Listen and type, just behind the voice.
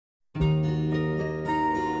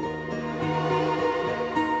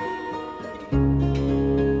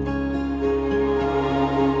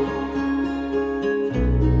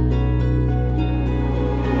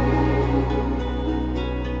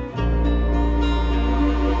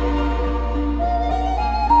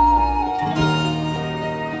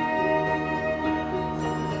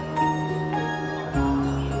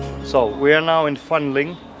So we are now in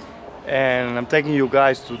Fanling, and I'm taking you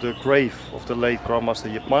guys to the grave of the late Grandmaster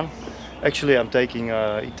Ip. Actually, I'm taking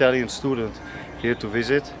an Italian student here to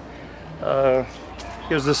visit.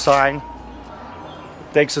 Here's the sign.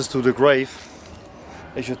 It takes us to the grave.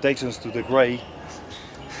 Actually, it takes us to the grave.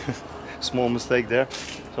 Small mistake there.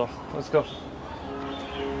 So let's go.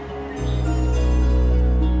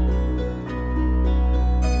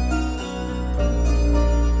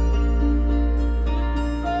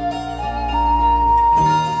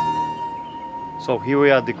 So here we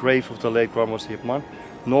are at the grave of the late Grandmaster Ip.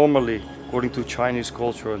 Normally, according to Chinese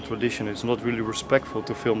culture and tradition, it's not really respectful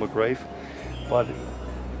to film a grave, but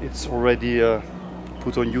it's already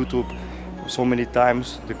put on YouTube so many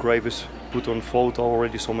times. The grave is put on photo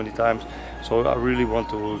already so many times. So I really want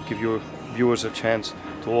to give your viewers a chance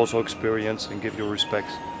to also experience and give your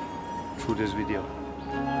respects through this video.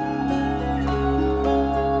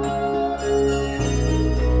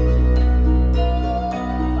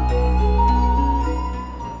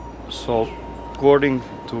 So, according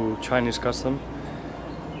to Chinese custom,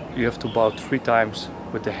 you have to bow 3 times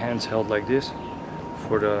with the hands held like this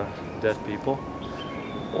for the dead people.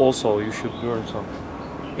 Also, you should burn some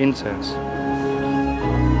incense.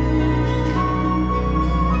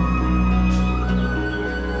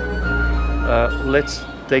 Let's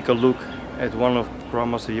take a look at one of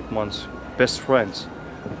Grandmaster Ip's best friends,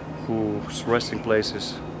 whose resting place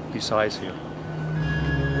is besides here.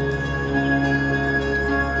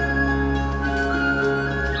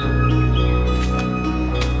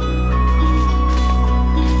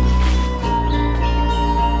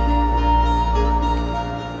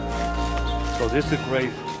 So this is the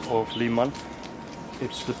grave of Liman.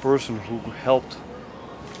 It's the person who helped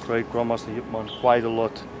great Grandmaster Ip quite a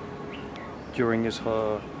lot during his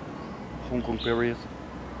Hong Kong period.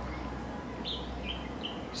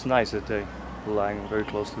 It's nice that they are lying very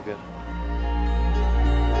close together.